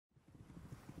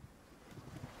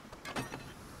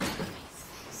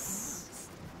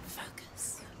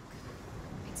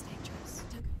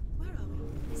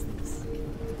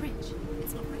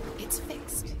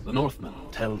The Northmen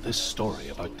tell this story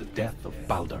about the death of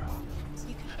Baldur.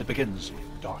 It begins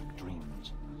with dark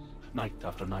dreams. Night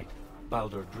after night,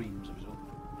 Baldur dreams of his own.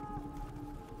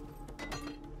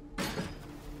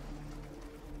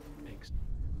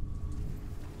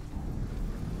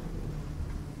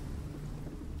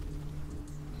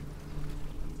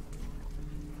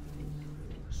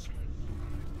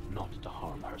 Not to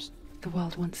harm her. The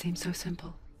world once seemed so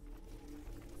simple.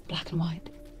 Black and white.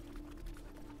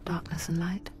 Darkness and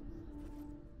light.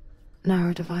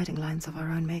 Narrow dividing lines of our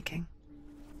own making.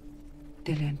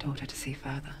 Dillian taught her to see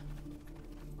further.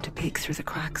 To peek through the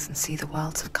cracks and see the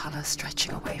worlds of color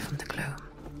stretching away from the gloom.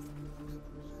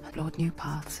 Explored new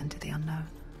paths into the unknown.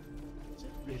 Is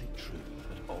it really true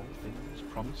that all things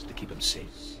promise to keep him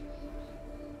safe?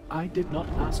 I did not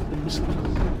ask the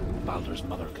mistletoe, Baldur's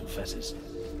mother confesses.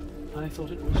 I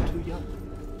thought it was too young.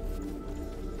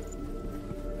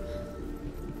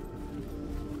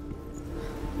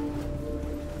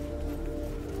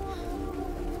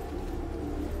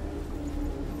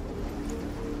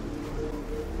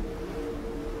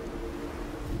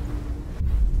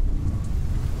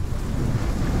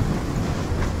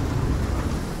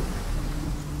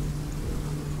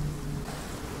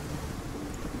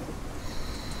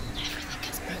 Everything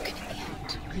gets broken in the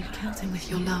end. You killed him with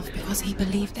your love because he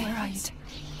believed they right.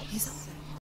 He's